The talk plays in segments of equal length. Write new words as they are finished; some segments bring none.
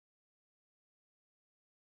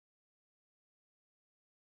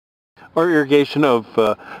Our irrigation of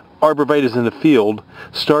arborvitaes in the field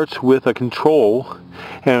starts with a control,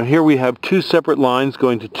 and here we have two separate lines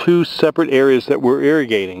going to two separate areas that we're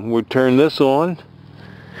irrigating. We'll turn this on,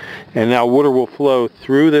 and now water will flow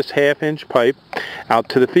through this half-inch pipe out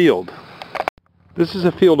to the field. This is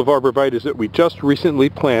a field of arborvitaes that we just recently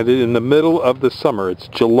planted in the middle of the summer. It's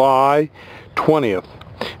July 20th.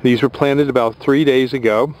 These were planted about 3 days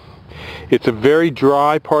ago. It's a very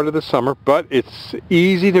dry part of the summer, but it's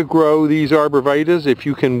easy to grow these arborvitaes if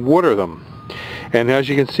you can water them. And as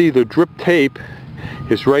you can see, the drip tape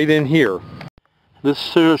is right in here. This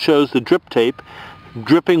shows the drip tape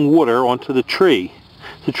dripping water onto the tree.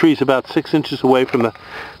 The tree is about 6 inches away from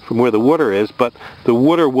where the water is, but the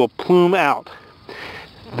water will plume out.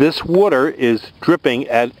 This water is dripping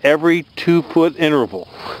at every 2-foot interval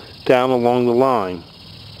down along the line.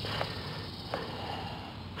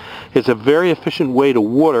 It's a very efficient way to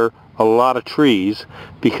water a lot of trees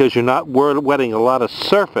because you're not wetting a lot of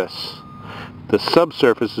surface. The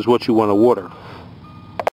subsurface is what you want to water.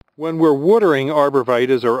 When we're watering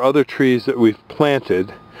arborvitaes or other trees that we've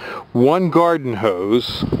planted, one garden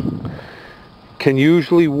hose can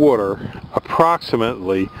usually water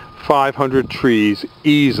approximately 500 trees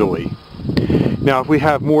easily. Now if we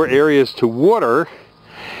have more areas to water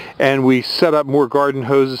and we set up more garden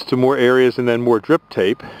hoses to more areas and then more drip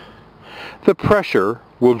tape, the pressure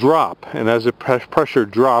will drop, and as the pressure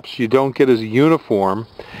drops you don't get as uniform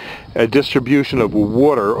a distribution of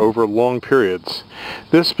water over long periods.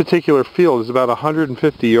 This particular field is about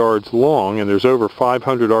 150 yards long and there's over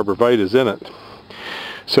 500 arborvitaes in it.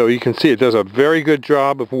 So you can see it does a very good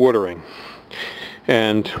job of watering.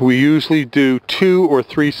 And we usually do 2 or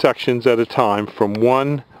 3 sections at a time from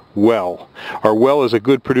one well. Our well is a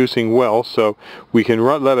good producing well, so we can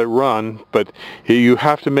let it run, but you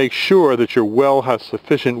have to make sure that your well has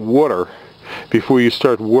sufficient water before you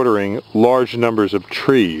start watering large numbers of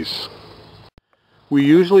trees. We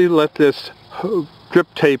usually let this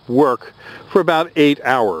drip tape work for about 8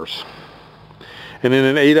 hours. And in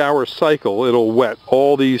an 8-hour cycle it'll wet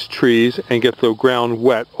all these trees and get the ground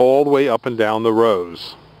wet all the way up and down the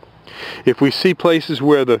rows. If we see places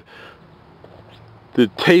where the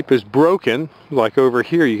tape is broken, like over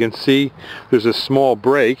here you can see there's a small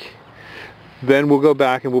break, then we'll go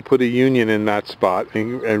back and we'll put a union in that spot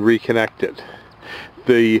and reconnect it.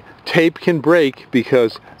 The tape can break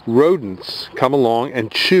because rodents come along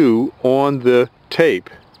and chew on the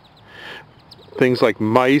tape. Things like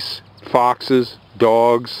mice, foxes,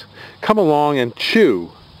 dogs come along and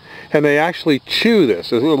chew, and they actually chew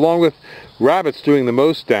this along with rabbits doing the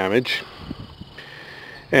most damage.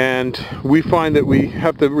 And we find that we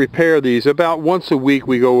have to repair these about once a week.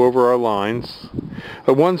 We go over our lines.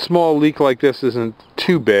 One small leak like this isn't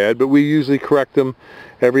too bad, but we usually correct them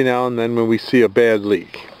every now and then when we see a bad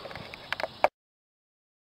leak.